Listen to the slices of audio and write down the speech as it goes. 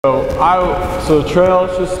So trail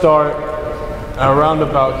should start around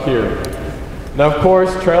about here. Now, of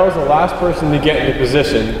course, trail is the last person to get into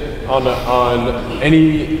position on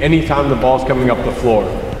any time the ball's coming up the floor,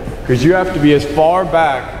 because you have to be as far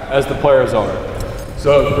back as the players are.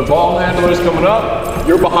 So if the ball handler is coming up,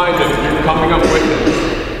 you're behind him. You're coming up with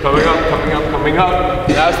him. Coming up, coming up, coming up.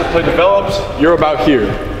 And as the play develops, you're about here.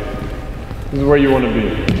 This is where you want to be.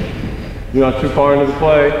 You're not too far into the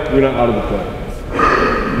play. You're not out of the play.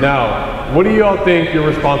 Now, what do you all think you're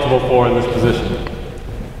responsible for in this position?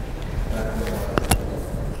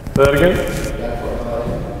 Say that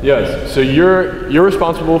again? Yes. So you're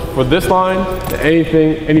responsible for this line and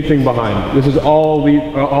anything behind. This is all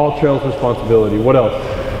trail's responsibility. What else?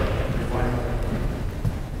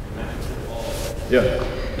 Yes.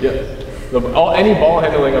 Yes. Any ball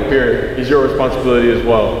handling up here is your responsibility as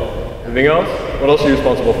well. Anything else? What else are you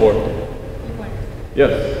responsible for?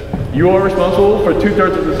 Yes. You are responsible for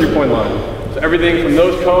 2/3 of the three-point line. So everything from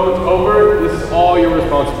those cones over, this is all your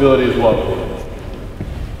responsibility as well.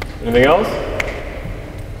 Anything else?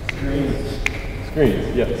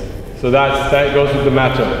 Screens, yes. So that goes with the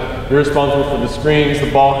matchup. You're responsible for the screens, the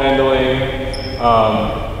ball handling,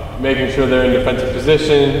 making sure they're in defensive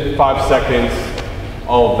position, 5 seconds,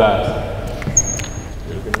 all of that.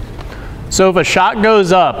 So if a shot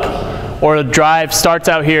goes up or a drive starts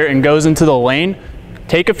out here and goes into the lane,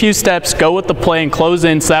 take a few steps, go with the play and close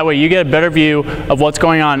in so that way you get a better view of what's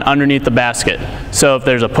going on underneath the basket. So if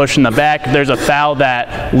there's a push in the back, if there's a foul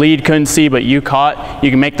that lead couldn't see but you caught, you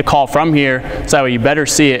can make the call from here so that way you better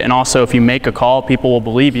see it. And also if you make a call, people will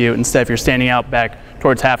believe you. Instead, if you're standing out back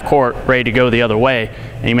towards half court ready to go the other way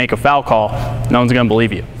and you make a foul call, no one's going to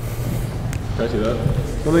believe you. Can I see that?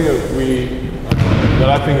 Something that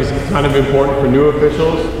I think is kind of important for new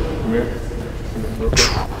officials. Come here.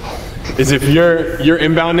 Is if you're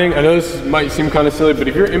inbounding, I know this might seem kind of silly, but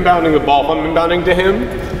if you're inbounding the ball, if I'm inbounding to him,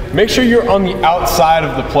 make sure you're on the outside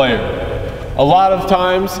of the player. A lot of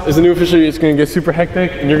times, as a new official, it's going to get super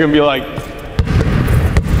hectic, and you're going to be like,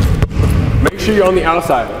 make sure you're on the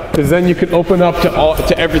outside, because then you can open up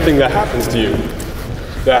to everything that happens to you,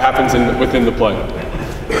 that happens within the play.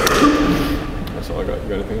 That's all I got. You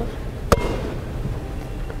got anything else?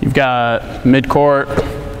 You've got mid-court,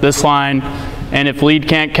 this line. And if lead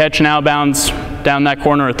can't catch an outbounds down that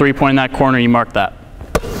corner or 3-point in that corner, you mark that.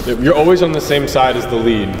 You're always on the same side as the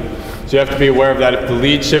lead. So you have to be aware of that. If the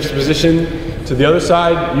lead shifts position to the other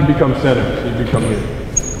side, you become center. So you become here.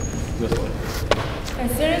 This one.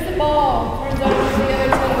 As soon as the ball turns over to the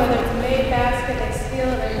other team, whether it's a made basket, they steal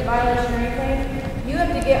it, there's a violation or anything, you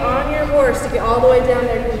have to get on your horse to get all the way down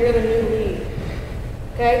there because you're the new lead.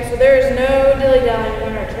 Okay, so there is no dilly-dallying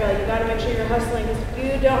in our trail. You got to make sure you're hustling, because if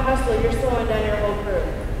you don't hustle, you're slowing down your whole crew.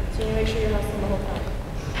 So you make sure you're hustling the whole time.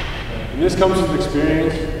 And this comes with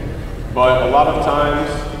experience, but a lot of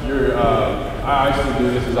times I used to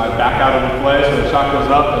do this is I back out of the play, so the shot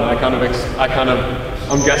goes up, and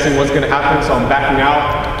I'm guessing what's going to happen, so I'm backing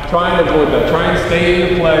out. Try and avoid that. Try and stay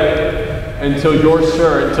in the play until you're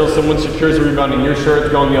sure, until someone secures a rebound and you're sure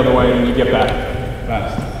it's going the other way, and you get back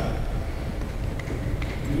fast.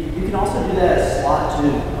 You can also do that as slot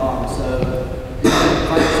too. So you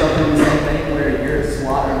find yourself doing the same thing where you're at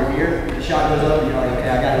slot over here, the shot goes up and you're like, okay,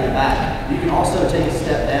 I gotta get back. You can also take a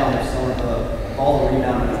step down